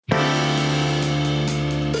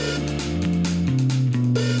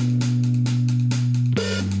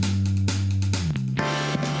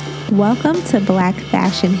Welcome to Black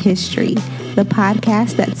Fashion History, the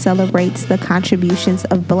podcast that celebrates the contributions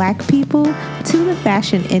of Black people to the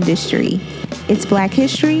fashion industry. It's Black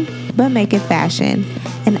history, but make it fashion.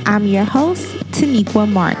 And I'm your host,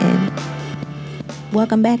 Taniqua Martin.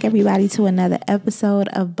 Welcome back, everybody, to another episode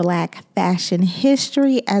of Black Fashion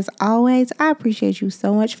History. As always, I appreciate you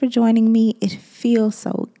so much for joining me. It feels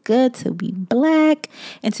so good to be Black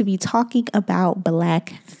and to be talking about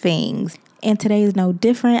Black things. And today is no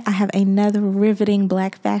different. I have another riveting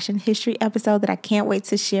Black fashion history episode that I can't wait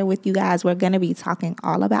to share with you guys. We're going to be talking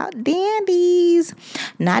all about dandies,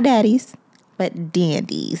 not daddies, but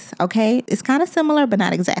dandies. Okay, it's kind of similar, but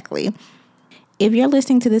not exactly. If you're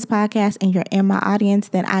listening to this podcast and you're in my audience,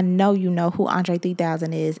 then I know you know who Andre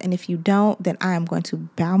 3000 is. And if you don't, then I am going to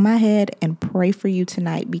bow my head and pray for you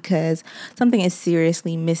tonight because something is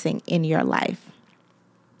seriously missing in your life.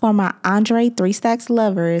 For my Andre 3 Stacks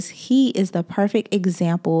lovers, he is the perfect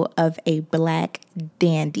example of a Black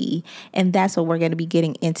dandy. And that's what we're going to be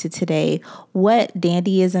getting into today. What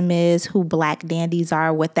dandyism is, who Black dandies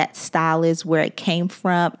are, what that style is, where it came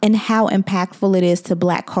from, and how impactful it is to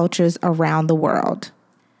Black cultures around the world.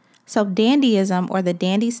 So dandyism, or the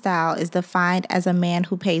dandy style, is defined as a man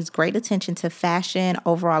who pays great attention to fashion,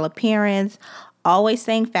 overall appearance, always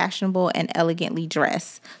staying fashionable and elegantly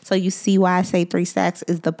dressed. So you see why I say 3 Stacks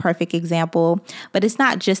is the perfect example. But it's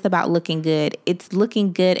not just about looking good. It's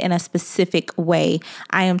looking good in a specific way.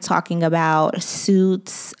 I am talking about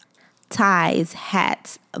suits, ties,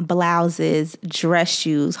 hats, blouses, dress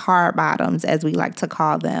shoes, hard bottoms, as we like to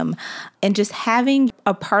call them, and just having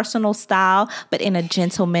a personal style, but in a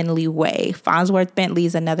gentlemanly way. Farnsworth Bentley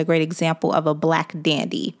is another great example of a Black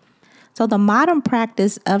dandy. So the modern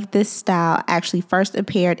practice of this style actually first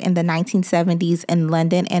appeared in the 1970s in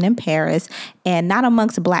London and in Paris, and not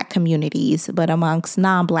amongst Black communities, but amongst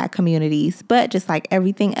non-Black communities. But just like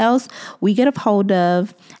everything else, we get a hold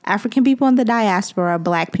of African people in the diaspora,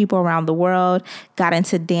 Black people around the world, got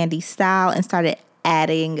into dandy style and started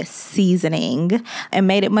adding seasoning and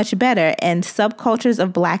made it much better. And subcultures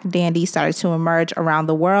of Black dandy started to emerge around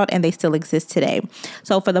the world, and they still exist today.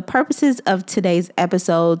 So for the purposes of today's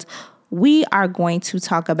episodes, we are going to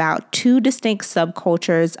talk about 2 distinct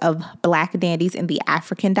subcultures of Black dandies in the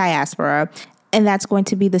African diaspora, and that's going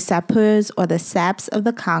to be the Sapeurs or the Saps of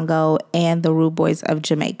the Congo and the Rude Boys of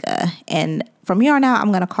Jamaica. And from here on out, I'm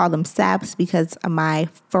going to call them Saps because my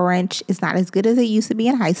French is not as good as it used to be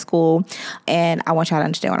in high school, and I want y'all to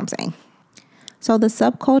understand what I'm saying. So the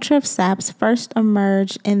subculture of Saps first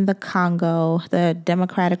emerged in the Congo, the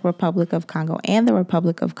Democratic Republic of Congo, and the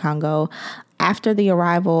Republic of Congo after the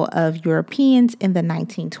arrival of Europeans in the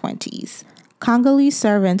 1920s. Congolese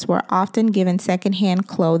servants were often given secondhand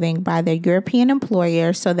clothing by their European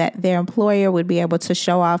employer so that their employer would be able to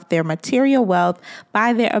show off their material wealth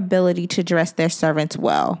by their ability to dress their servants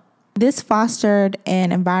well. This fostered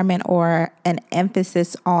an environment or an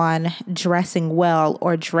emphasis on dressing well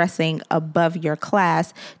or dressing above your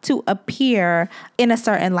class to appear in a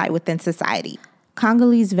certain light within society.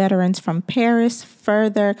 Congolese veterans from Paris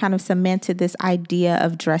further kind of cemented this idea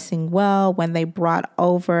of dressing well when they brought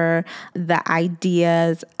over the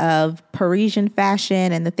ideas of Parisian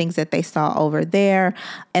fashion and the things that they saw over there,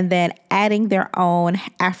 and then adding their own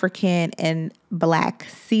African and Black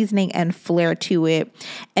seasoning and flair to it,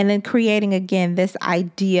 and then creating again this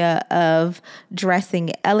idea of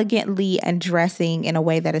dressing elegantly and dressing in a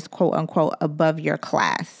way that is quote unquote above your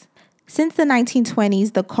class. Since the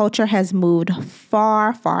 1920s, the culture has moved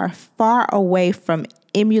far, far, far away from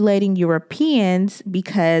emulating Europeans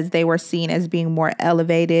because they were seen as being more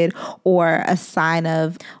elevated or a sign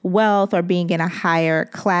of wealth or being in a higher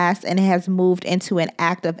class, and it has moved into an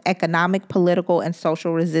act of economic, political, and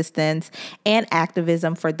social resistance and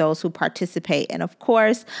activism for those who participate, and of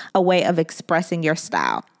course, a way of expressing your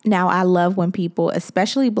style. Now, I love when people,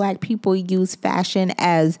 especially Black people, use fashion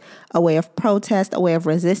as a way of protest, a way of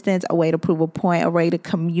resistance, a way to prove a point, a way to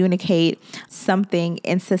communicate something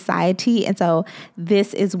in society. And so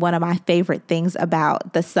this is one of my favorite things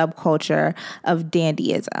about the subculture of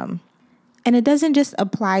dandyism. And it doesn't just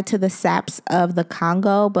apply to the Saps of the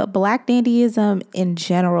Congo, but Black dandyism in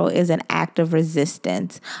general is an act of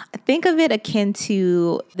resistance. Think of it akin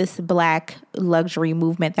to this Black luxury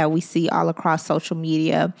movement that we see all across social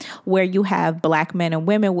media, where you have Black men and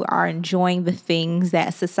women who are enjoying the things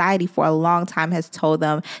that society for a long time has told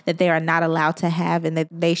them that they are not allowed to have and that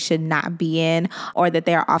they should not be in, or that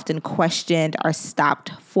they are often questioned or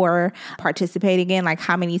stopped for participating in. Like,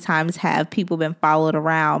 how many times have people been followed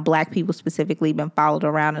around, Black people specifically been followed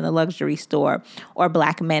around in a luxury store, or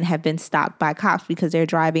Black men have been stopped by cops because they're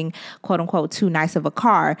driving quote unquote too nice of a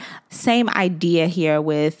car? Same idea here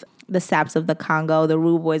with the Saps of the Congo, the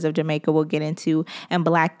Rude Boys of Jamaica we'll get into, and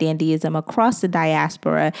Black dandyism across the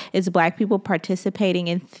diaspora. It's Black people participating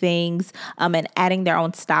in things and adding their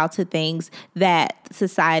own style to things that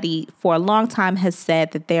society for a long time has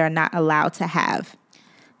said that they are not allowed to have.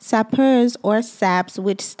 Sapeurs, or SAPS,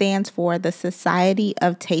 which stands for the Society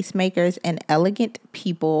of Tastemakers and Elegant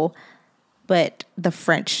People, but the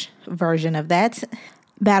French version of that,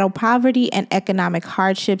 battle poverty and economic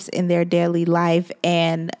hardships in their daily life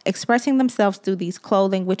and expressing themselves through these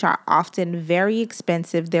clothing, which are often very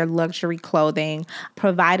expensive. Their luxury clothing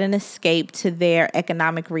provide an escape to their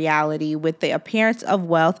economic reality with the appearance of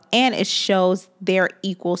wealth, and it shows their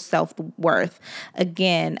equal self-worth.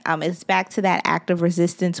 Again, it's back to that act of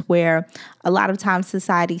resistance where a lot of times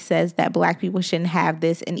society says that Black people shouldn't have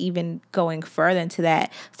this, and even going further into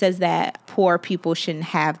that, says that poor people shouldn't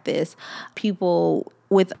have this. People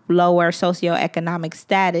with lower socioeconomic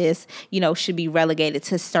status, should be relegated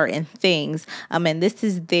to certain things. And this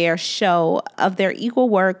is their show of their equal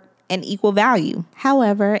work and equal value.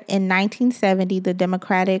 However, in 1970, the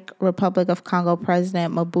Democratic Republic of Congo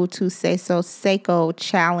President Mobutu Sese Seko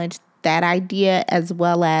challenged that idea, as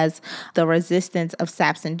well as the resistance of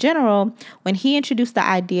SAPS in general, when he introduced the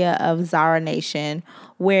idea of Zara Nation,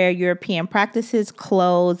 where European practices,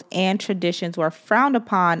 clothes, and traditions were frowned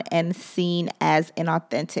upon and seen as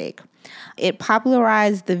inauthentic. It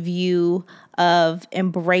popularized the view of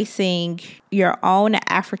embracing your own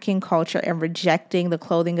African culture and rejecting the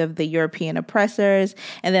clothing of the European oppressors.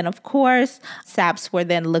 And then, of course, SAPS were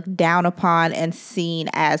then looked down upon and seen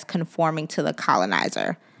as conforming to the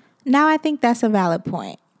colonizer. Now, I think that's a valid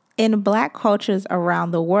point. In Black cultures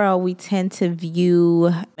around the world, we tend to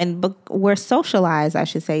view, and we're socialized, I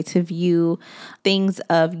should say, to view things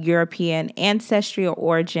of European ancestry or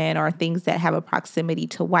origin, or things that have a proximity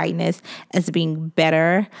to whiteness, as being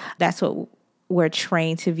better. That's what we're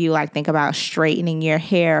trained to view. Like, think about straightening your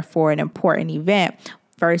hair for an important event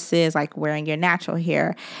versus like wearing your natural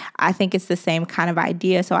hair. I think it's the same kind of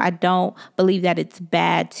idea. So I don't believe that it's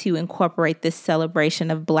bad to incorporate this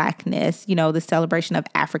celebration of Blackness, the celebration of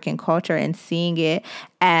African culture, and seeing it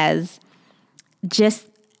as just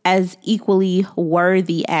as equally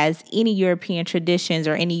worthy as any European traditions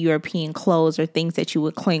or any European clothes or things that you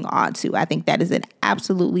would cling on to. I think that is an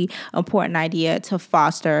absolutely important idea to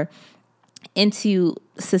foster into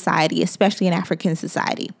society, especially in African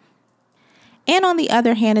society. And on the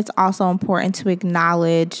other hand, it's also important to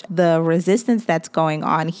acknowledge the resistance that's going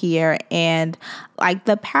on here, and like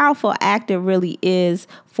the powerful act it really is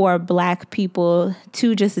for Black people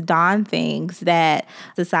to just don things that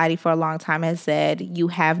society for a long time has said you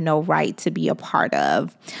have no right to be a part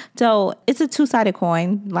of. So it's a two-sided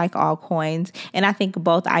coin, like all coins. And I think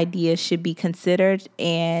both ideas should be considered,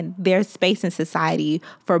 and there's space in society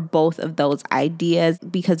for both of those ideas,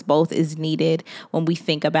 because both is needed when we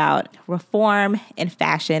think about reform and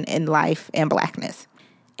fashion and life and Blackness.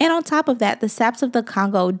 And on top of that, the Saps of the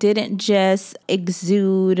Congo didn't just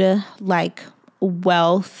exude like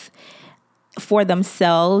wealth for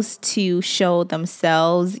themselves to show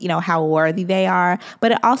themselves, how worthy they are,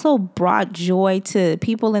 but it also brought joy to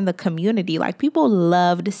people in the community. Like, people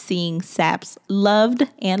loved seeing Saps, love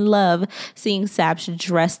seeing Saps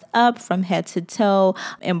dressed up from head to toe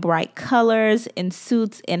in bright colors, in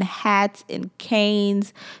suits, in hats, in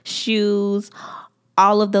canes, shoes,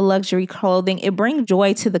 all of the luxury clothing. It brings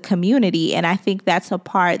joy to the community. And I think that's a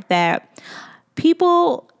part that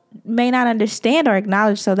people may not understand or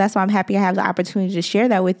acknowledge. So that's why I'm happy I have the opportunity to share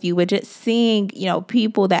that with you. But just seeing,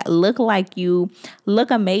 people that look like you, look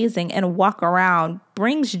amazing, and walk around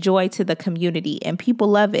brings joy to the community, and people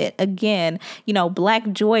love it. Again,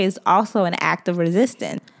 Black joy is also an act of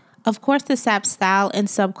resistance. Of course, the Sap style and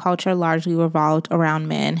subculture largely revolved around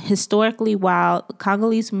men. Historically, while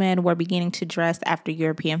Congolese men were beginning to dress after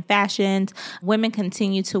European fashions, women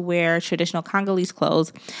continued to wear traditional Congolese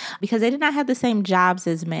clothes because they did not have the same jobs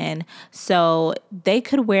as men. So they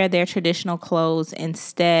could wear their traditional clothes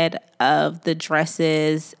instead of the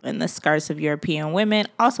dresses and the skirts of European women.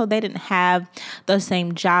 Also, they didn't have those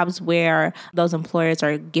same jobs where those employers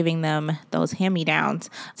are giving them those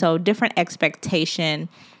hand-me-downs. So different expectation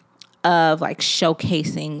of like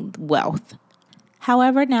showcasing wealth.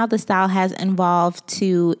 However, now the style has evolved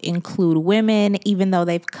to include women, even though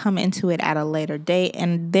they've come into it at a later date,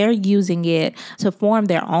 and they're using it to form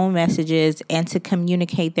their own messages and to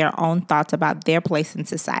communicate their own thoughts about their place in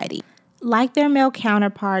society. Like their male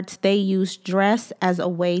counterparts, they use dress as a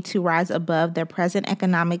way to rise above their present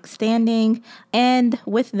economic standing. And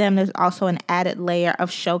with them, there's also an added layer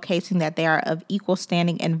of showcasing that they are of equal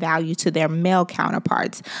standing and value to their male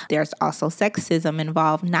counterparts. There's also sexism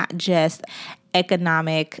involved, not just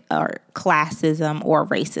economic or classism or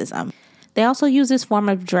racism. They also use this form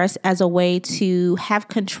of dress as a way to have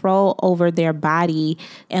control over their body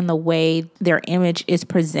and the way their image is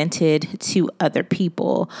presented to other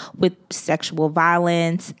people, with sexual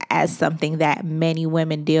violence as something that many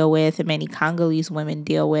women deal with and many Congolese women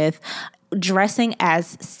deal with. Dressing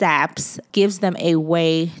as saps gives them a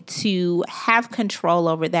way to have control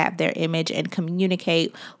over their image, and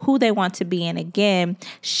communicate who they want to be, and again,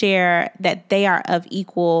 share that they are of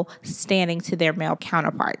equal standing to their male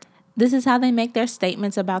counterparts. This is how they make their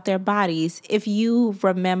statements about their bodies. If you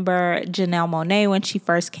remember Janelle Monáe when she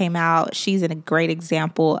first came out, she's a great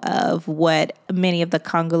example of what many of the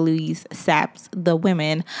Congolese saps, the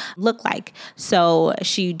women, look like. So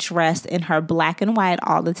she dressed in her black and white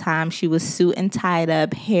all the time. She was suit and tied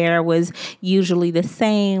up. Hair was usually the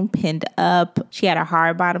same, pinned up. She had her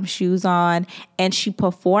hard bottom shoes on, and she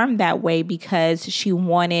performed that way because she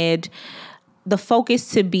wanted the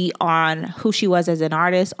focus to be on who she was as an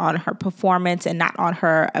artist, on her performance, and not on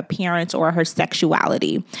her appearance or her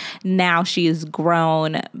sexuality. Now she has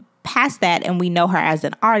grown past that, and we know her as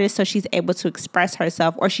an artist, so she's able to express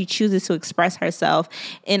herself, or she chooses to express herself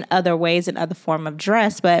in other ways, in other form of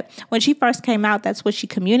dress. But when she first came out, that's what she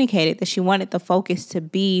communicated, that she wanted the focus to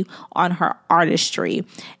be on her artistry.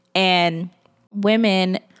 And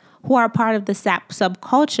women who are part of the sap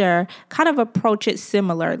subculture kind of approach it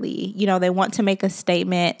similarly. You know, they want to make a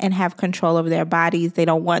statement and have control over their bodies. They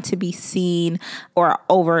don't want to be seen or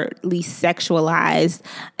overtly sexualized.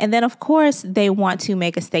 And then, of course, they want to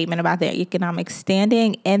make a statement about their economic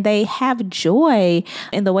standing, and they have joy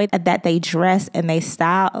in the way that they dress and they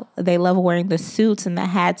style. They love wearing the suits and the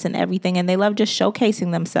hats and everything, and they love just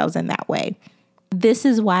showcasing themselves in that way. This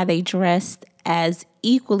is why they dressed as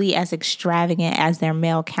equally as extravagant as their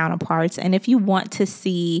male counterparts. And if you want to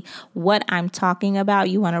see what I'm talking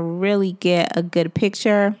about, you want to really get a good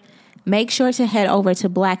picture, make sure to head over to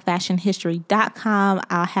blackfashionhistory.com.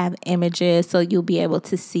 I'll have images so you'll be able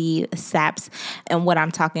to see saps and what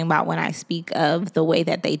I'm talking about when I speak of the way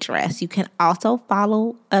that they dress. You can also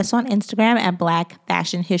follow us on Instagram at Black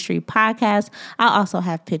Fashion History Podcast. I'll also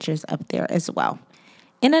have pictures up there as well.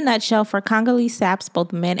 In a nutshell, for Congolese saps,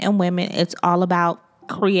 both men and women, it's all about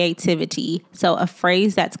creativity. So a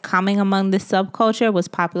phrase that's common among this subculture was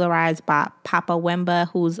popularized by Papa Wemba,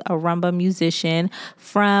 who's a rumba musician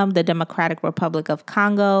from the Democratic Republic of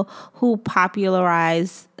Congo, who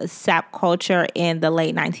popularized sap culture in the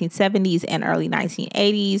late 1970s and early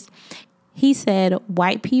 1980s. He said,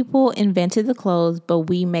 "White people invented the clothes, but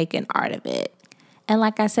we make an art of it." And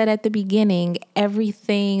like I said at the beginning,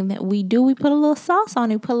 everything that we do, we put a little sauce on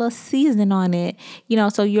it, put a little season on it. You know,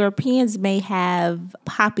 so Europeans may have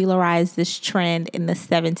popularized this trend in the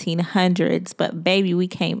 1700s, but baby, we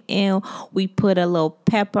came in, we put a little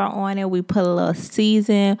pepper on it, we put a little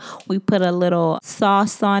season, we put a little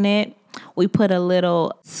sauce on it, we put a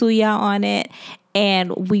little suya on it,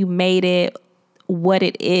 and we made it what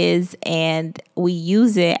it is, and we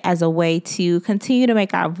use it as a way to continue to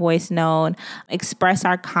make our voice known, express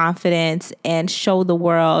our confidence, and show the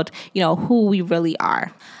world, you know, who we really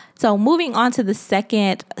are. So moving on to the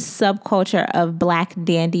second subculture of Black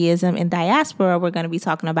dandyism in diaspora, we're going to be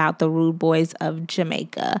talking about the Rude Boys of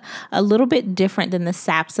Jamaica. A little bit different than the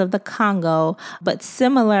saps of the Congo, but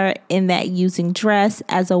similar in that using dress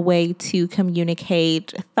as a way to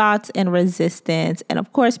communicate thoughts and resistance, and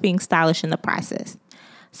of course being stylish in the process.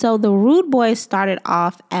 So the Rude Boys started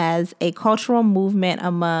off as a cultural movement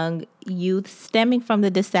among youth stemming from the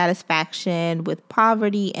dissatisfaction with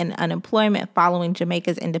poverty and unemployment following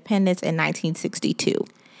Jamaica's independence in 1962.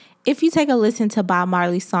 If you take a listen to Bob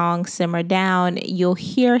Marley's song Simmer Down, you'll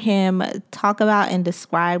hear him talk about and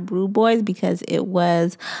describe Rude Boys because it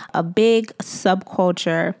was a big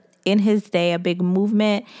subculture in his day, a big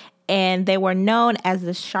movement, and they were known as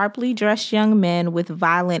the sharply dressed young men with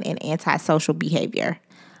violent and antisocial behavior.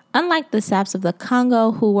 Unlike the saps of the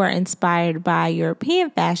Congo, who were inspired by European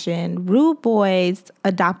fashion, Rude Boys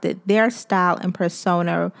adopted their style and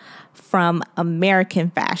persona from American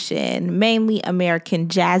fashion, mainly American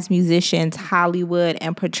jazz musicians, Hollywood,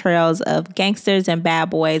 and portrayals of gangsters and bad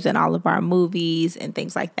boys in all of our movies and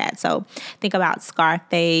things like that. So think about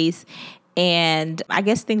Scarface and I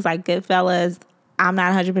guess things like Goodfellas. I'm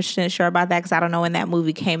not 100% sure about that because I don't know when that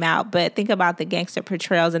movie came out, but think about the gangster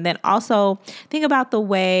portrayals, and then also think about the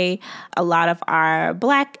way a lot of our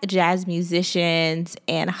Black jazz musicians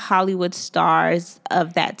and Hollywood stars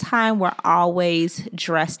of that time were always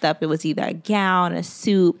dressed up. It was either a gown, a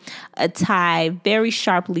suit, a tie, very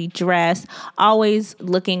sharply dressed, always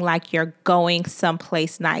looking like you're going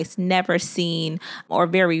someplace nice, never seen or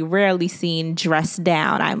very rarely seen dressed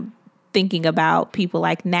down. I'm thinking about people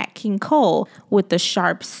like Nat King Cole with the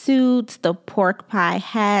sharp suits, the pork pie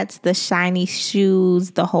hats, the shiny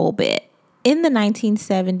shoes, the whole bit. In the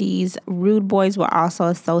 1970s, Rude Boys were also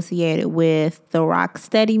associated with the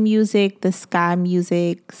rocksteady music, the ska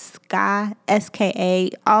music, ska, S-K-A.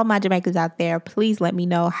 All my Jamaicans out there, please let me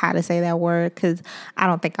know how to say that word because I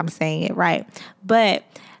don't think I'm saying it right. But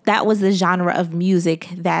that was the genre of music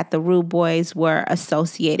that the Rude Boys were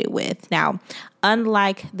associated with. Now,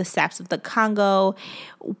 unlike the Saps of the Congo,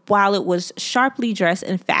 while it was sharply dressed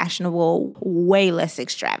and fashionable, way less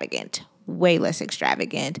extravagant,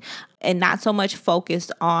 and not so much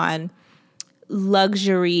focused on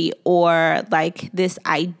luxury or like this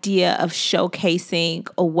idea of showcasing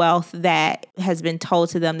a wealth that has been told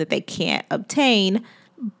to them that they can't obtain,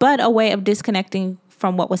 but a way of disconnecting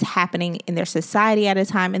from what was happening in their society at a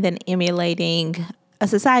time and then emulating a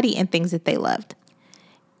society and things that they loved.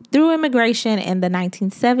 Through immigration in the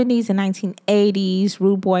 1970s and 1980s,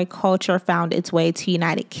 Rude Boy culture found its way to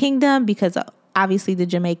United Kingdom because obviously the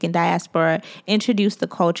Jamaican diaspora introduced the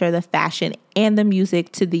culture, the fashion, and the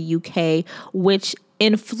music to the UK, which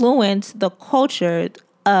influenced the culture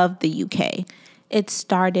of the UK. It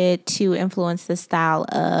started to influence the style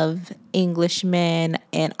of Englishmen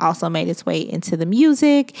and also made its way into the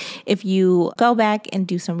music. If you go back and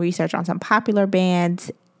do some research on some popular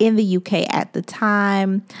bands in the UK at the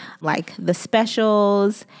time, like The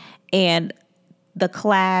Specials and The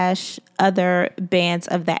Clash, other bands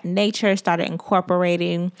of that nature started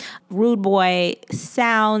incorporating Rude Boy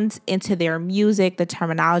sounds into their music, the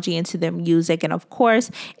terminology into their music, and of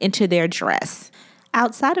course, into their dress.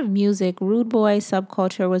 Outside of music, Rude Boy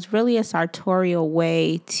subculture was really a sartorial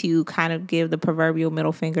way to kind of give the proverbial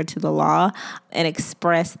middle finger to the law and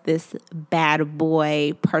express this bad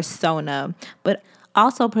boy persona, but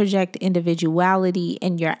also project individuality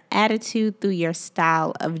in your attitude through your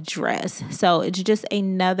style of dress. So it's just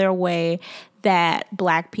another way that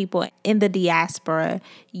Black people in the diaspora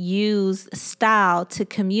use style to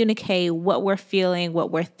communicate what we're feeling,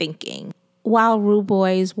 what we're thinking. While Rude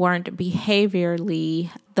Boys weren't behaviorally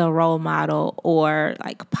the role model or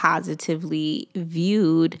like positively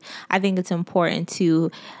viewed, I think it's important to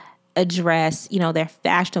address, their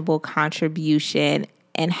fashionable contribution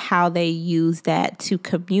and how they use that to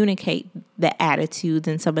communicate the attitudes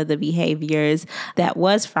and some of the behaviors that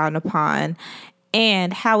was frowned upon,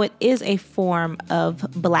 and how it is a form of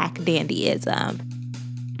Black dandyism.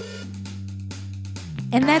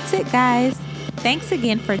 And that's it, guys. Thanks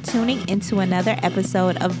again for tuning into another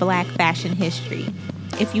episode of Black Fashion History.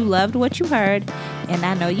 If you loved what you heard, and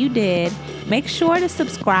I know you did, make sure to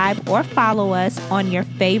subscribe or follow us on your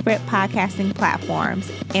favorite podcasting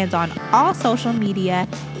platforms and on all social media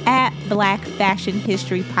at Black Fashion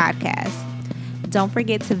History Podcast. Don't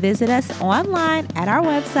forget to visit us online at our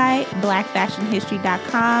website,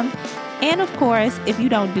 blackfashionhistory.com. And of course, if you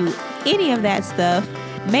don't do any of that stuff,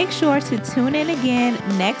 make sure to tune in again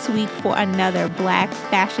next week for another Black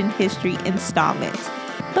Fashion History installment.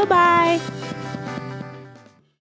 Bye-bye.